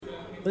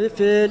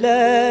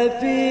طفلة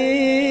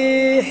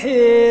في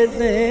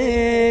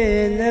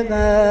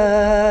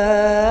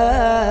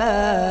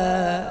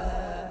حزنها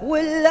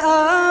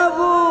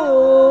والأبو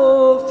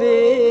في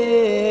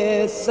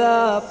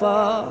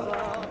السفر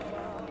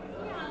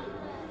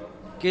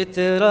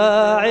كتر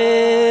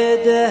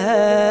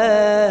عيدها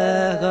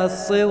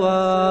الصور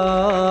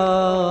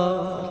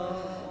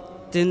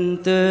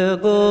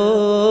تنتظر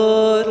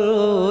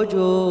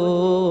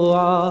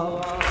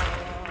رجوعه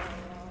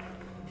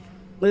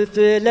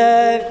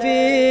طفلة في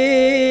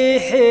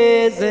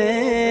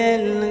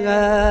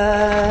حزنها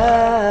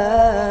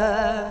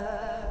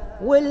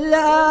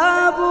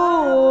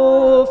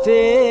والأبو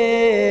في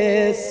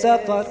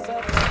السفر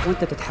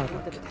وانت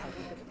تتحرك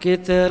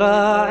كثر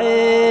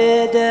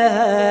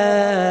عيدها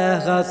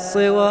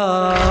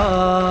الصور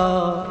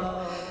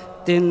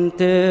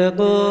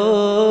تنتظر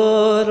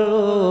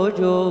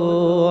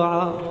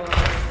رجوعه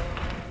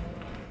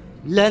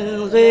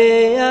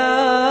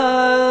للغياب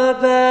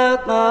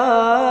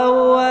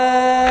طول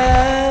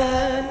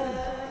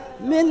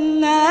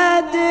من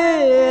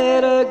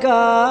نادر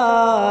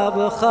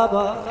قاب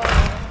خبر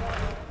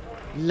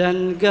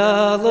لن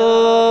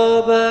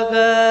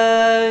قلبها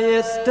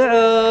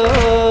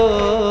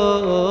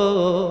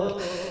يستعور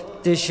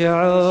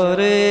تشعر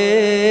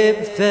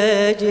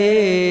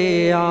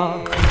بفجيعة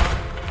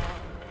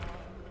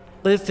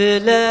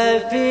طفلة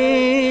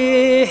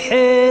في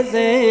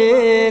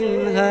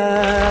حزنها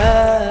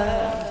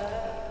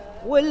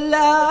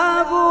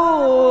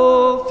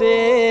والأبو في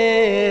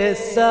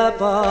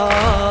السفر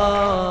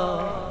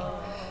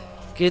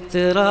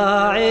كتر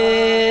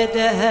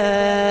عيدها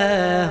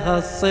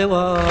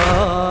الصور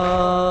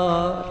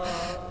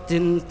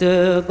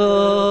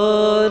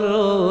تنتظر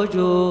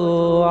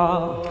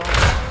رجوعه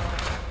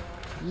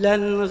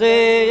لن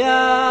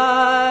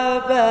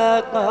غياب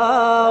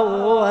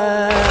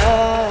طول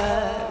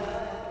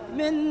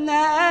من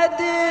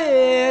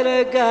نادر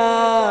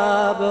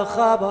قاب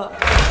خبر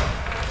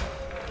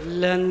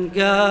لن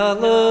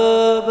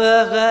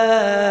قلبها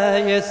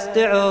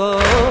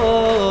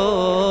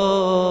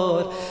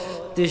يستعور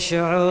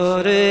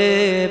تشعر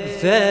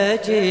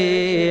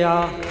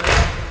بفجيعة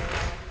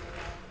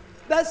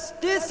بس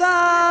تسايل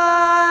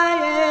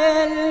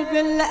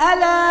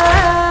بالألم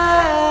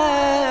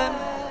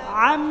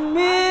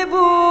عمي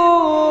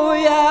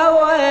بويا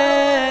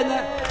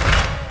وينه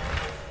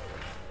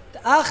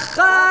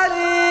تأخر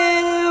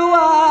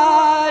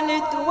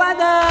الوالد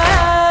وانا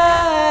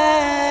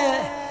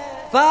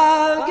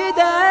فاقد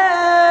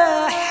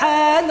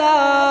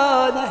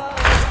حنانه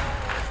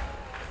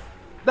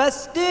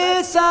بس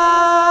تسايل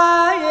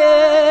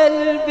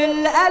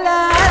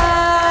بالألم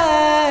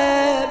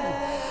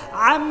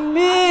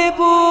عمي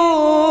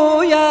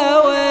بويا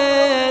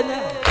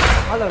وينه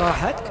على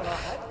راحتك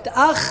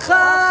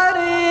تأخر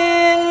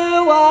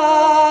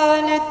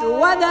الوالد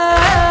وانا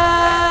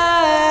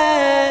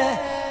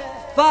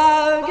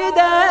فاقد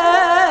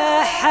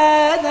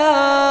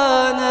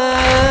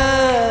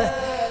حنانه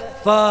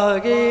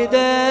فاقد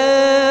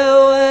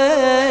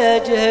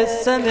وجه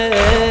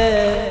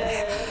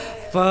السمح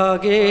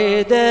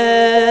فاقد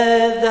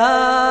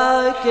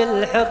ذاك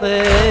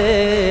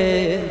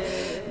الحضن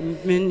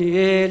من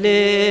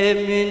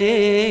يلمني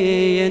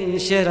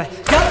ينشرح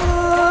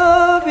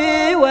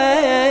قلبي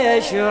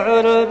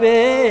ويشعر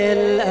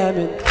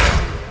بالأمن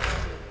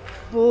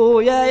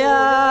بويا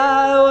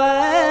يا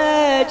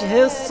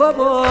وجه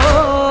الصبح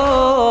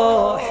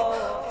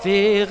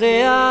في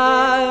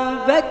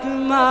غيابك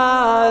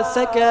ما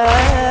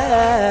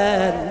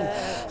سكن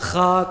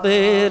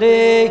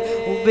خاطري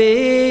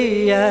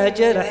وبيا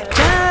جرح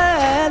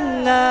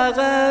كان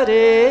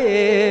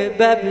غريب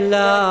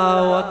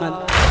بلا وطن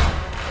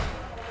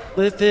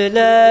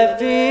طفلة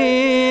في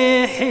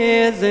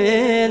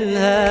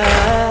حزنها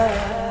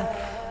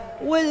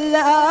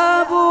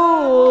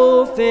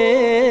والأبو في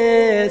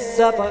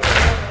السفر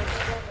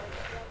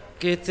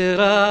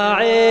كتر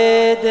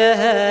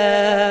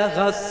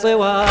عيدها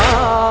الصور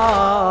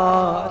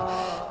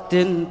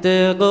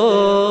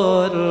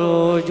تنتظر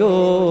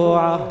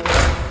رجوعه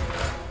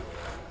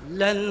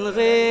لن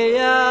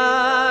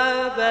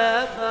غياب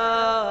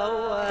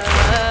طول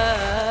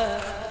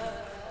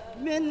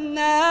من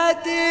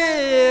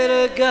نادر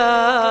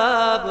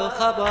قاب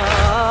خبر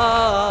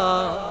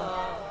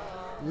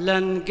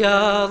لن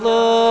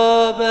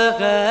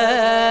قلبها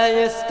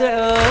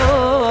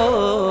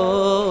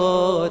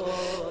يستعود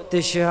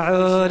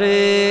تشعر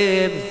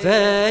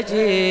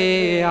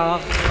بفجيعة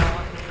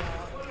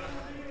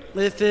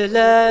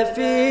طفلة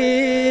في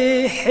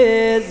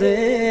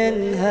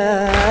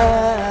حزنها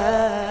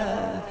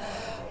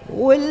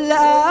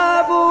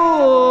والأبو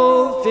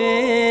في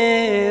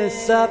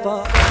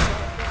السفر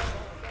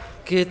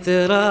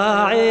كتر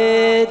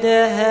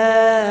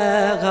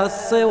عيدها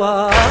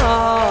الصور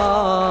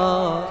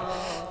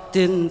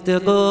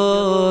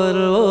تنتظر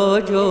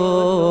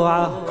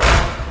رجوعه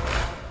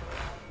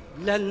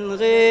لن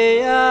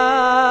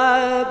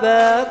غياب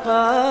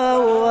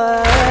طول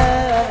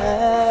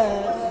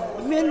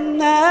من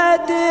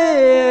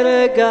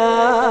نادر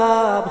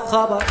قاب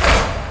خبر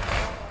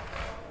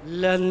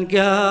لن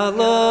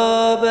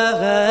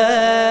قلبها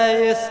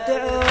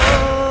يستعور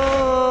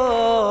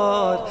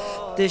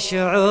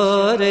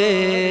تشعر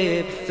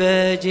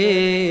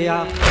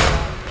بفجيعة،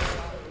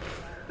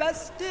 بس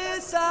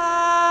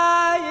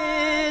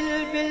تسايل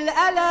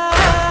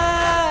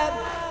بالألم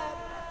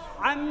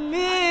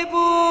عمي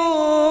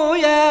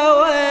بويا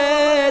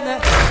وينه،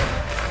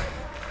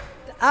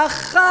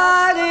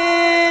 تأخر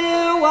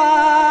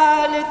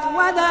الوالد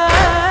وانا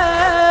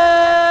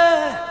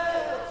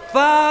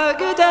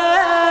فاقد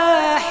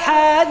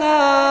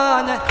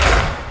حنانه،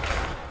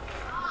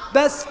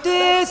 بس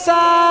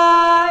تسايل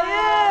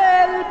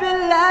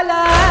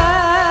بالألم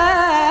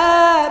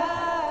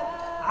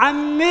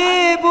عمي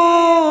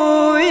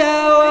بويا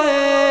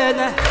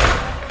وينه،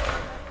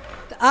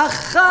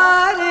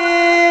 تأخر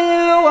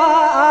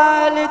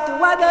الوالد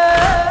وانا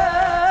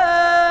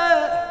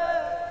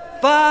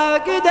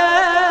فاقد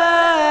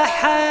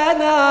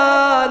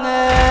حنانه،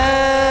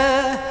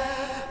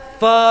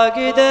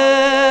 فاقد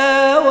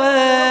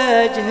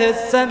وجه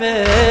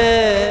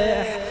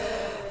السمح،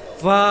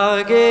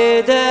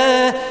 فاقد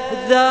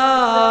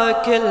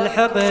ذاك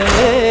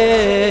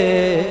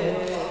الحقيق،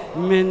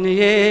 من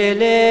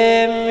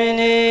يلم من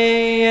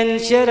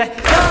ينشرح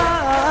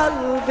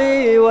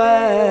قلبي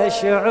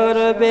واشعر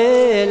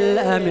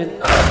بالأمن.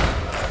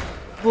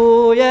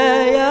 بويا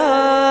يا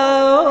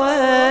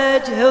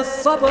وجه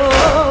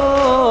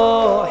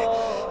الصبوح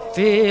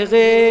في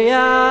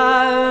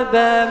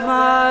غيابه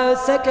ما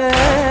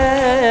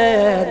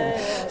سكن،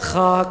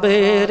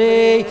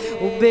 خاطري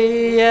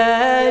وبيا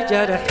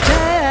جرح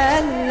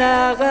كان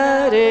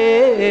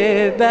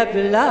غريب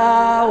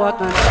بلا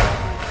وطن،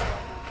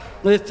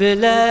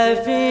 طفلة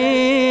في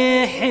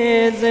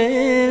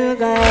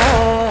حزن الغا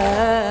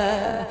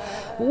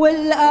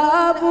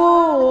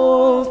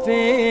والأبو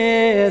في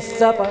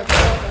السفر،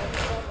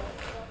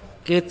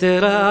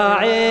 كتر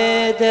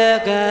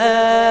عيدها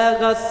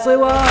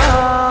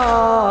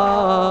الصوار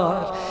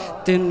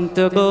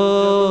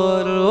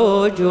تنتظر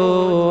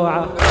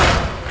رجوعه،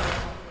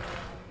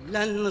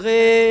 لن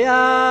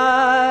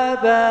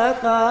غياب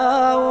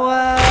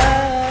طول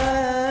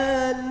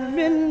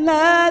من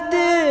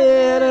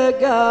نادر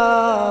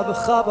قاب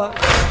خبر،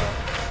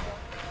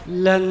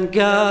 لن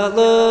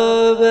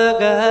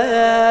قلبها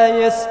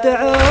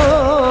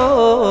يستعور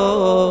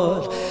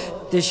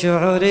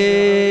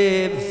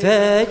تشعري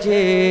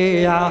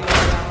بفجيعة،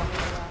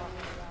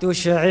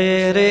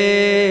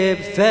 تشعري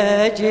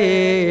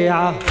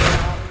بفجيعة،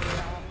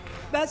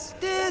 بس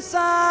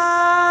تسايل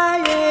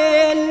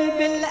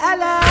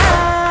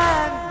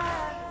بالألم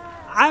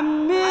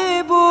عمي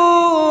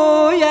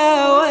بويا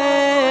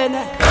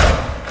وينه،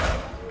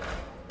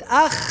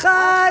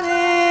 تأخر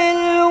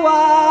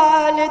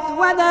الوالد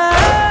وانا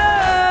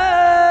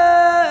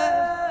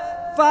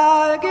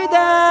فاقد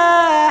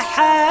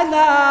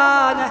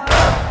حنانه،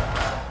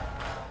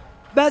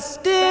 بس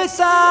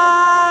تسايل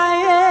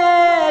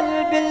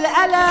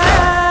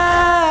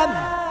بالألم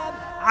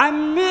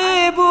عمي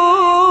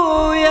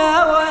بويا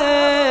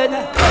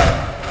وينه،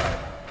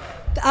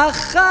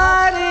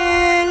 تأخر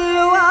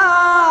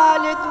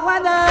الوالد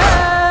وانا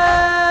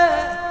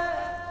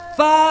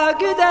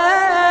فاقد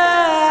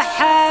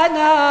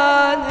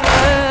حنانه،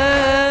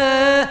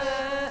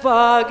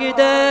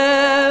 فاقد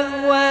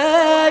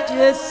وجه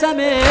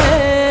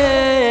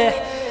السمح،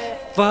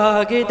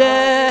 فاقد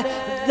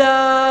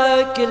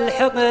ذاك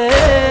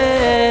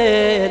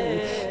الحضن،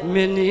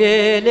 من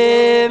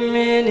يلم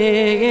من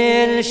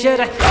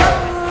ينشرح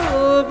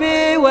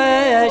قلبي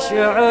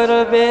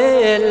واشعر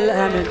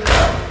بالأمن.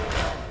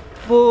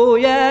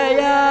 بويا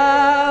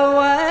يا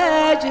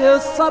وجه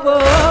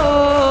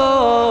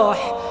الصبوح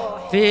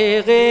في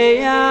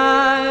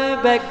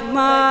غيابك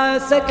ما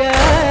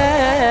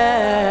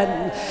سكن،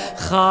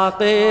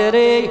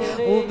 خاطري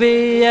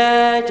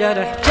وبيا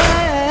جرح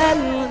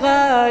كان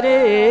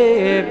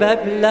غريب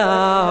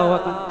بلا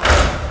وطن،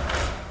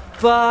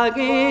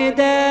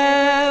 فاقد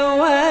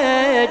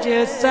وجه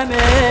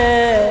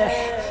السمح،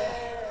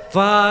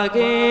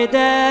 فاقد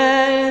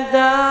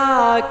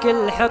ذاك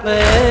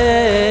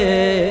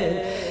الحقيق،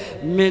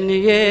 من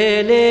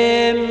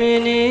يلم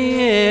من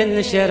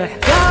ينشرح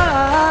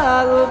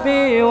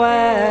قلبي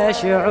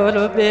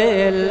واشعر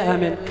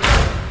بالأمن.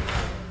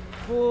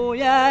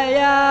 بويا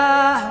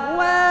يا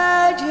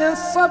وجه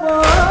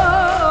الصبوح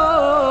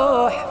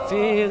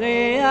في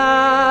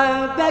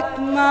غيابك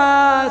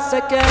ما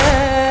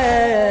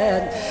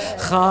سكن،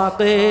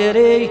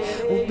 خاطري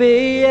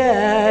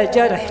وبيا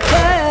جرح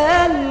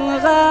كان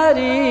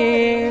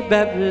غريب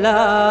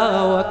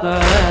بلا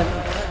وطن،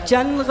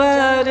 كان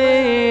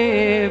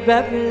غريب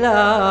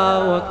بلا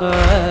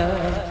وطن،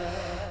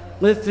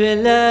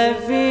 طفلة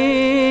في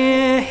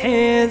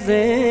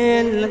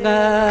حزن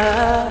الغا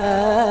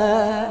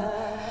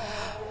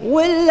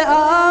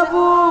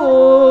والأبو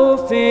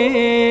في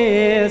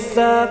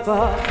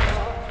السفر،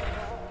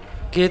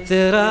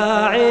 كثر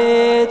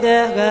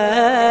عيدها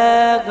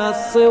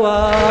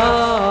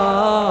الصوار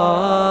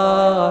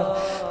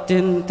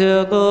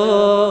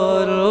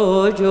تنتظر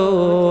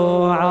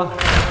رجوعه،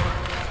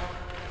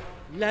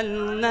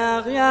 لن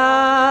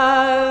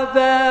غياب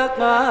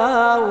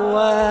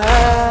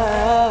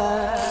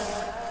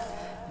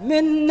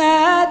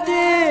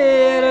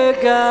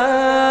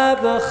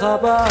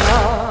خبر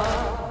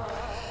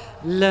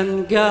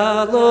لن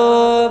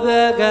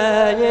قلبك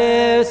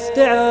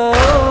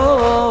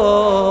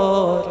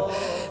يستعور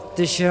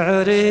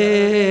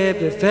تشعري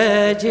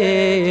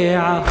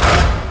بفجيعة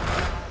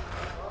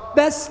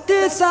بس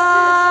تسايل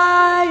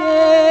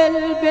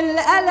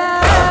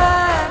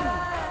بالألم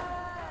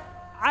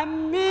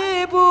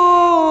عمي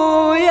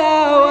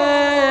بويا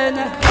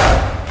وينه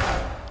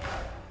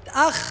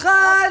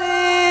تأخر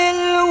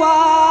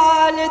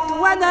الوالد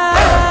وانا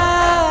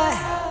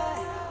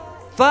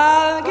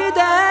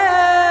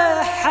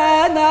فاقده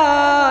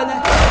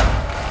حنانه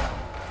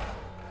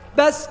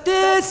بس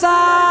تسايل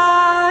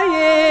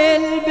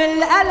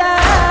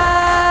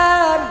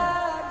بالألم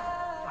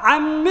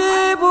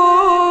عمي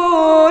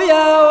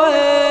بويا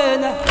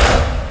وينه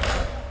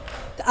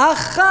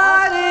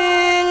تأخر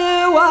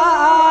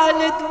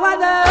الوالد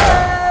وانا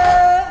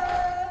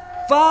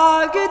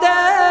فاقده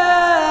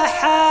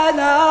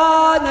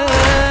حنانه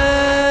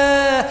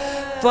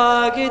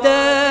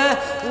فاقده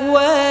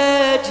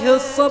وجه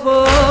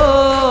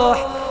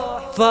الصبح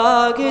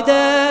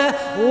فاقده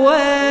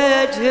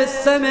وجه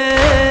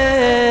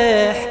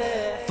السمح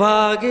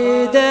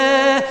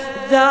فاقده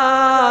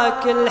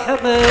ذاك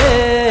الحقن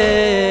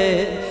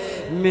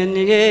من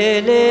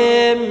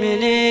يلم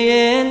من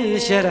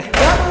ينشرح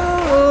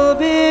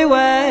قلبي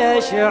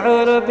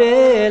واشعر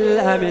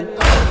بالأمن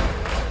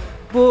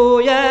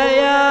بويا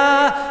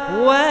يا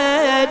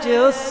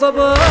وجه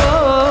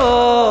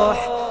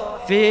الصبح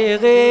في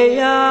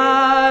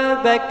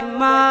غيابك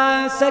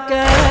ما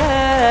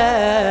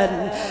سكن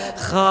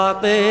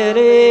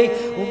خاطري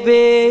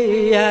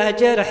وبيا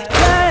جرح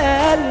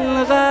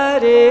كان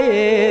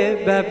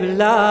غريب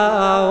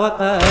بلا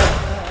وقت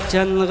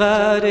كان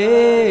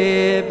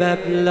غريب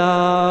بلا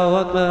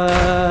وقت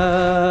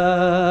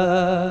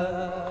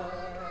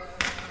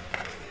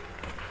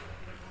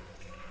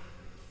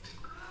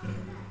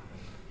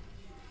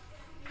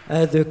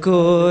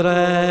أذكر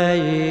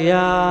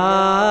أيامك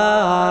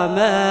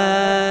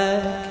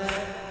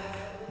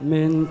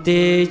من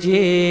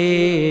تجي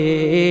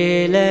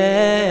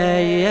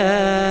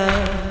إلي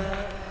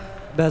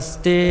بس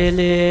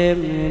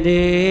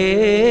تلمني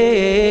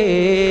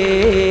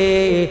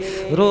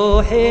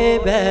روحي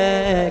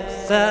بك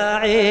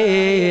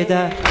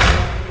سعيدة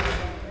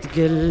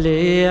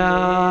تقلي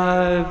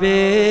يا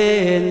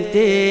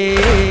بنتي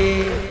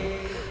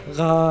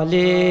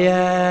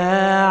غالية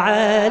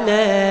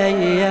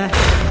علي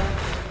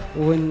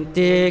وانت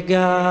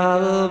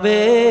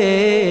قلبي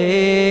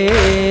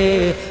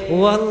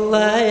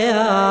والله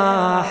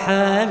يا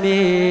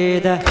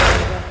حميدة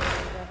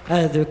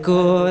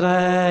أذكر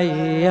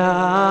أيامك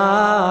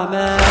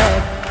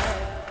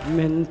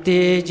من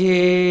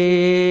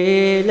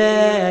تجي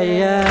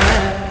لي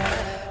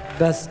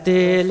بس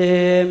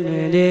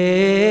تلمني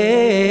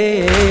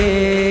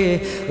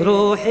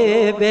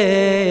روحي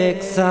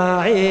بك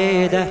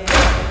سعيدة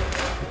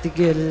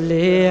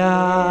تقلي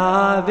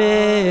يا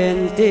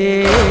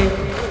بنتي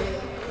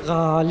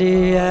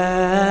غالية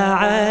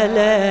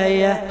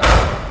علي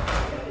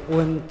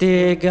وانت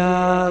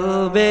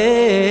قلبي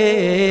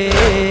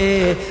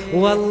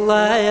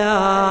والله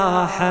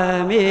يا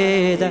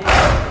حميدة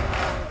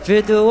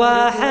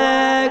فدوى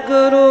حق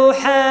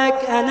روحك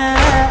أنا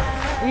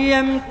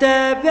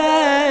يمتى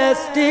بس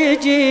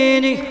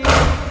تجيني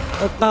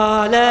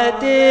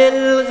طالت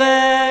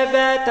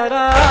الغيبة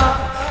ترى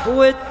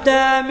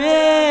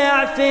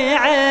والدمع في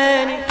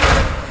عيني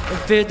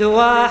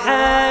فدوى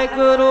حق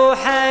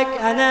روحك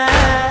أنا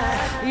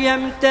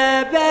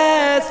يمتى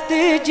بس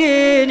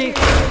تجيني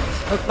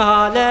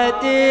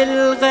طالت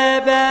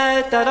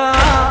الغيبة ترى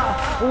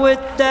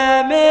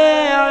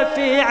والدمع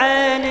في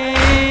عيني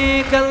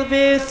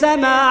قلبي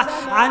سمع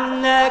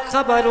عنك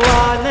خبر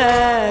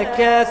وانا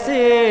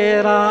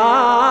كثيرة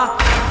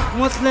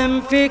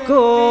مسلم في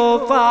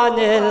كوفان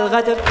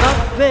الغدر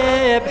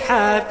طبيب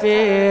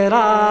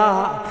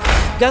حفيرة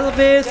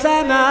قلبي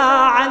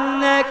سمع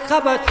عنك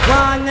خبر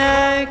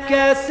وانا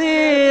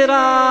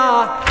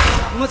كثيرة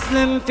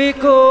مسلم في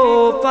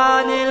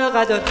كوفان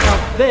الغدر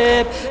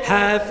طبيب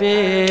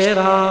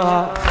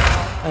حفيرة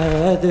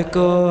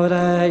أذكر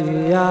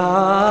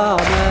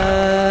أيامك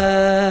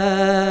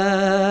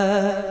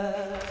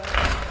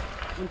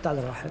انت على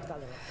راحتك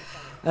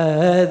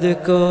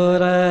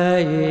أذكر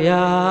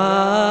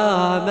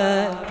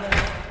أيامك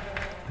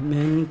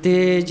من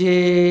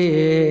تجي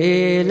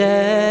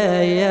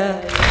إلي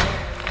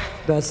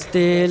بس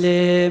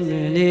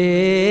تلمني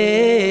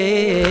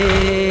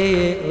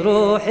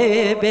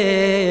روحي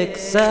بك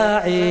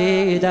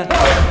سعيدة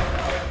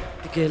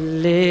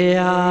تقلي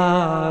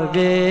يا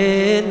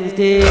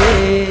بنتي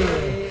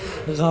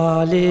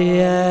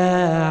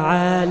غالية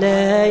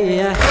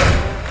علي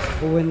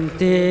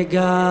وانت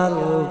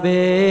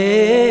قلبي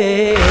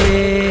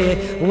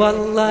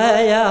والله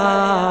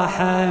يا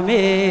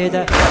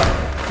حميدة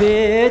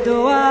في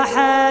دوا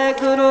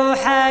حق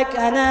روحك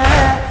أنا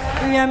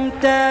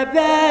يمتى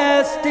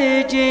بس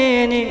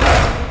تجيني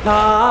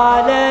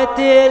طالت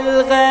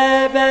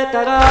الغيبة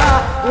ترى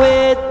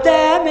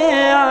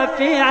والدمع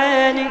في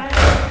عيني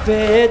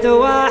في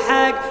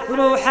دواحك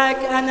روحك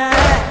أنا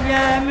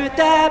يا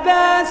متى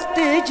بس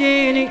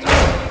تجيني.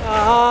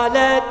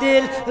 طالت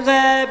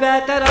الغيبة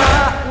ترى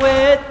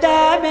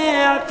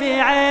والدمع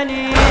في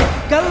عيني،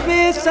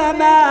 قلبي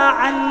سمع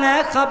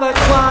عنك خبر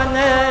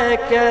وانا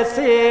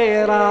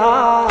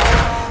كثيرا.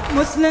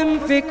 مسلم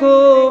في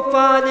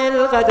كوفة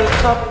للغدر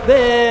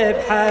طبيب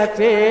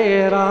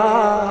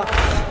حفيرة،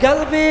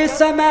 قلبي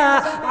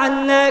سمع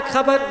عنك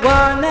خبر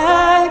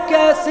وانا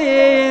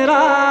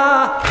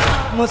كثيرا.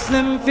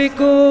 مسلم في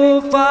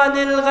كوفة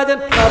للغدر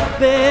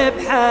طبيب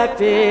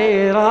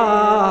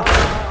حفيرة،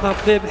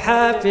 طبيب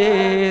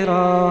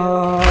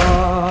حفيرة.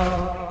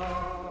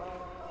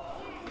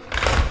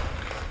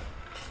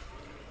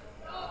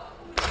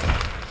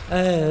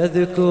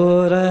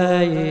 أذكر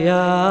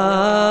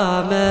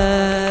أيامك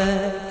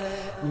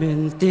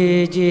من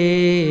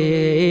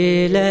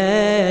تجي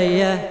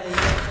إلي،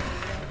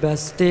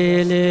 بس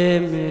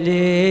تلم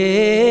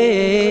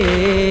لي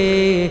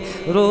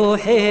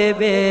روحي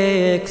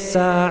بك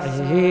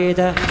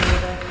سعيدة.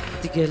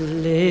 تقول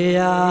لي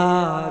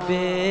يا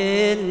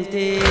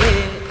بنتي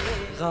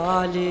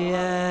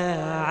غالية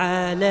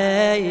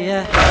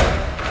علي،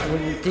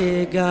 وانت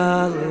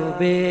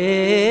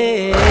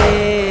قلبي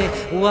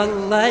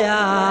والله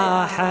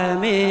يا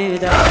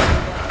حميدة.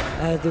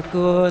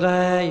 أذكر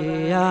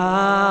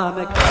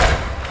أيامك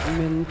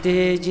من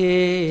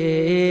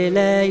تجي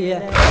إلي،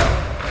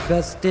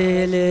 بس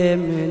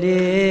تلم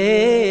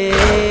لي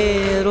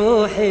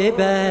روحي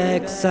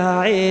بك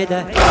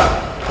سعيدة.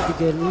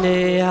 تقول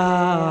لي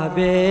يا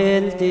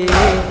بنتي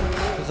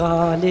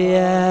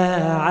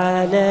غالية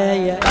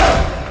علي،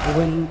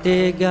 وانت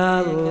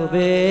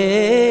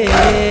قلبي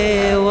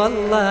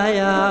والله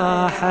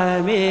يا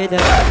حميدة.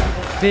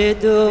 في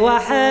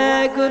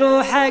دواحك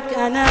روحك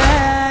أنا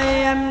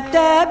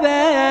يمتى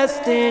بس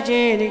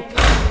تجيني.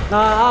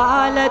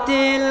 طالت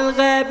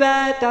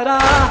الغيبة ترى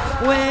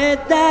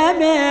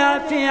والدمع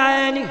في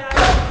عيني،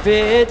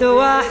 في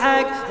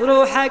دواحك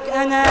روحك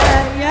أنا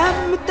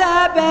يمتى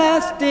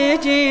بس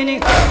تجيني.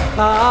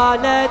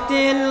 طالت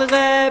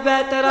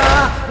الغيبة ترى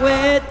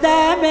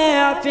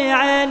والدمع في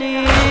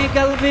عيني،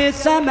 قلبي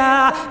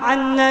سمع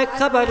عنك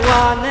خبر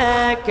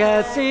وانا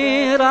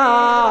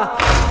كثيرا.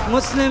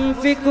 مسلم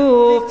في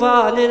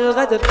كوفة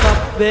للغدر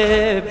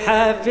طبيب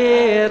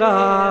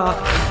حفيرة،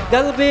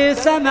 قلبي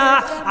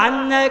سمع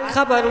عنك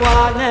خبر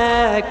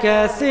وانا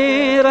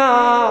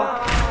كثيرا.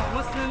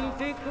 مسلم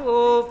في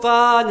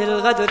كوفة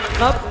للغدر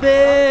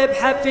طبيب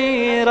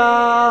حفيرة.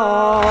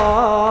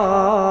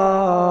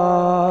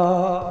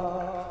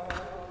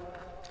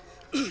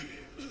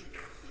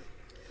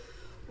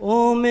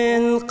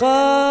 ومن قصره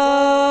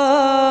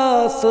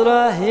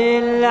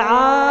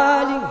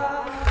العالي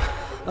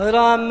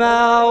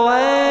رمى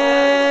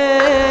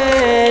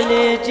ويل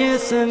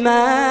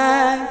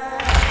جسمك،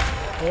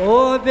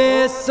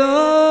 وبالسوق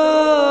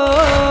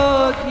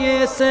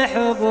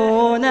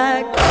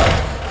يسحبونك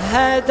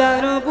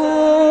هدر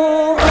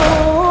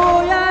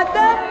يا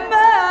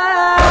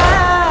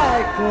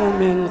دمك.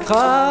 ومن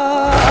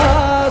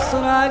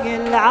قصرك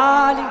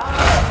العالي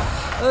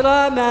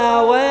رمى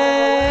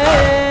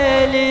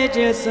ويل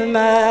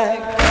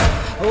جسمك،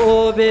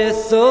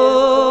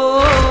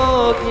 وبالسوق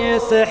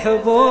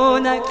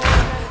يسحبونك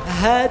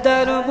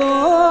هدر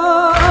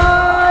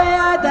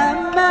يا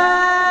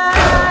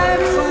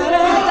دمك.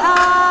 صرت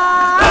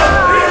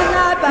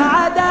أنا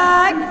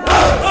بعدك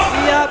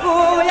يا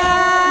بويا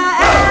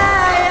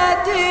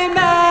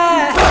يتيمة،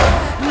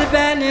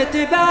 البنت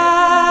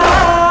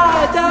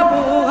بعد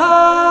أبوها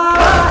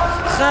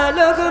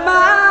خلق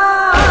ما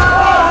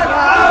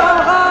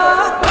رعوها.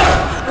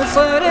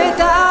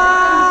 صرت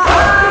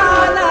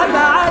أنا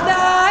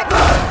بعدك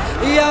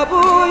يا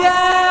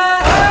بويا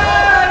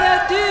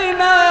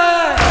يتيمة،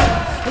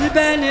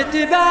 البنت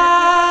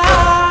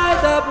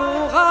بعد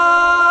أبوها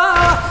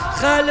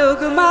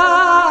خلق ما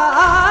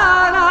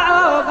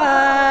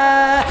رعوها.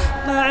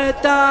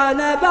 طلعت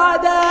أنا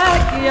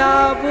بعدك يا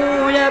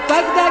بويا،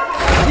 فقدك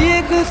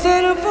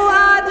يكسر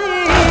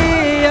فؤادي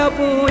يا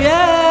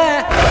بويا.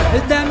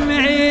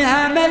 دمعي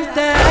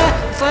هملته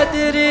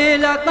صدري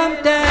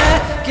لطمته،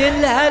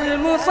 كل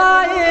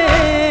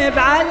هالمصايب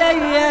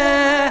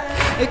عليا،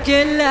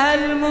 كل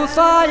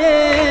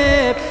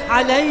هالمصايب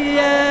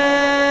عليا.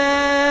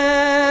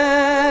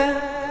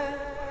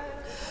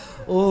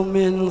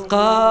 ومن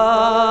قصرك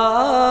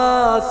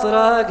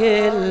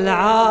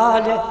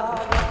العالي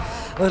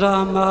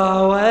رمى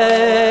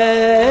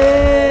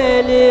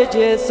ويل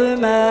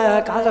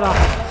جسمك على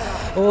راحة،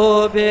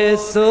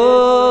 وبالسوق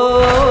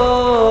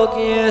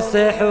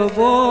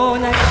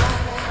يسحبونك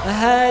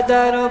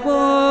هدر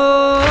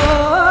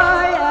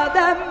يا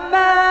دمك.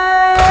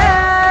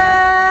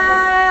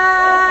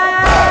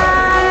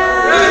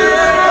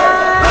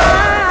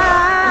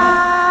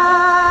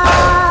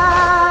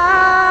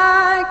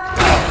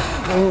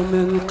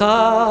 ومن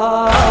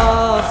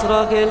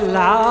قصرك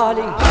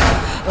العالي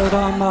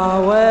رمى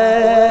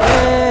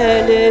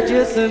ويل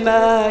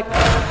جسمك،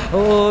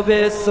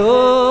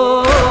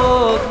 وبالسوق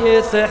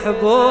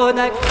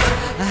يسحبونك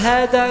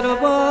هدر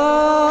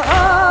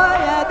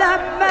يا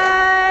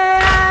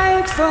دمك.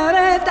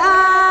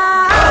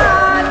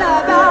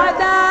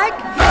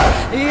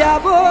 يا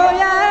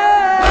ابويا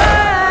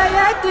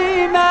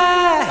يتيمة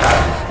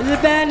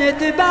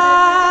البنت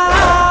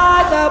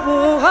بعد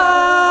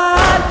ابوها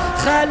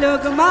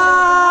خلق ما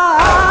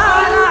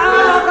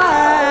نعوضه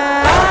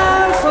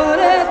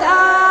صرت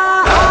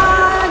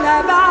انا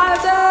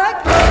بعدك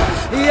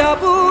يا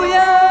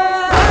ابويا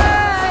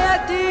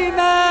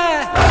يتيمة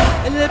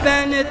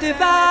البنت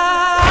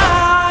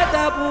بعد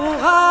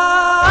ابوها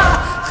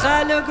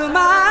خلق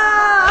ما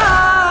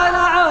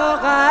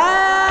نعوضه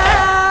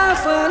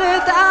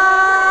صرت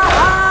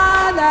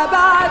انا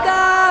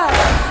بعدك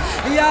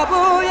يا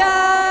ابويا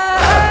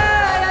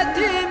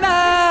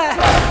يتيمة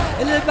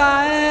البنت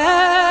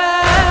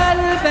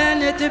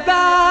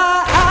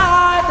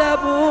بعد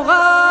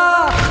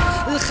ابوها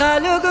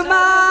الخلق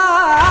ما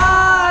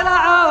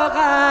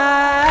رعوها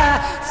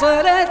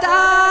صرت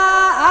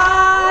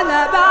انا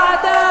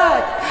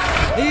بعدك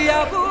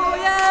يا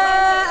ابويا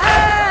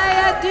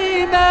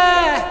يتيمة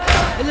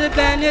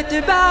البنت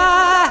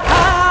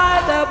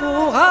بعد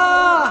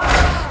ابوها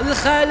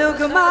الخلق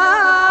ما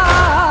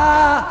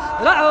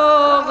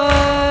رعوها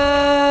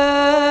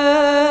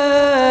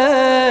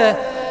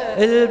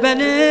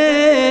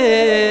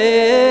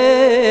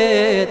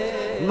البنت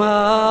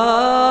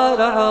ما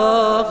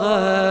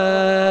رعوها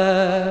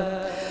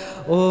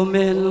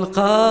ومن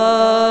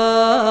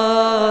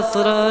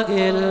قصرك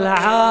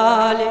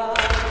العالي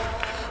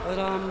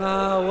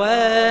رمى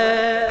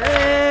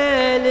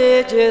ويلي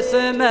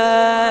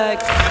جسمك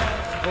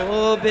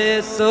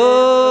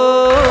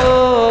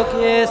وبالسوق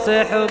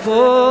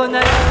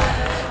يسحبونك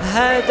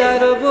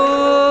هدر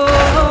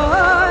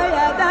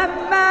بويا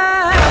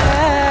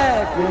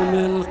دمك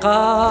ومن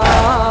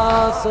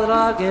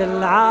قصرك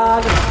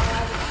العالي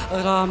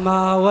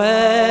رمى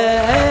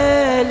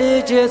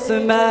ويلي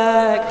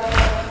جسمك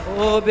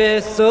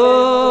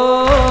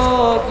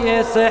وبالسوق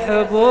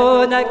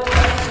يسحبونك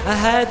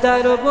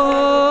هدر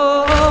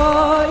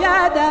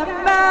بويا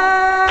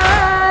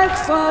دمك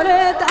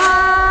صرت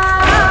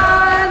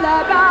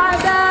انا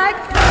بعدك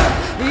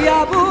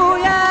يا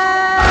ابويا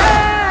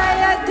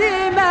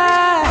يتيمة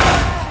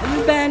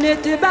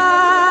البنت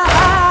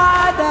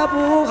بعد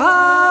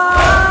ابوها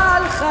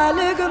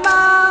الخلق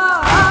ما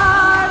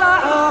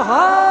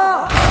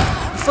رعوها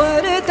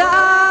صرت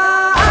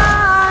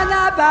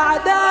انا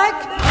بعدك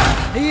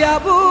يا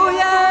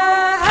ابويا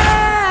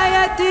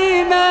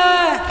يتيمة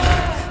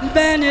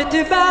بنت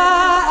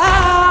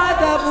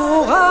بعد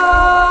ابوها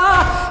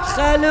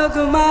خلق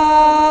ما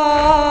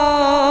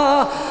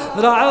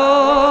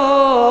رعوها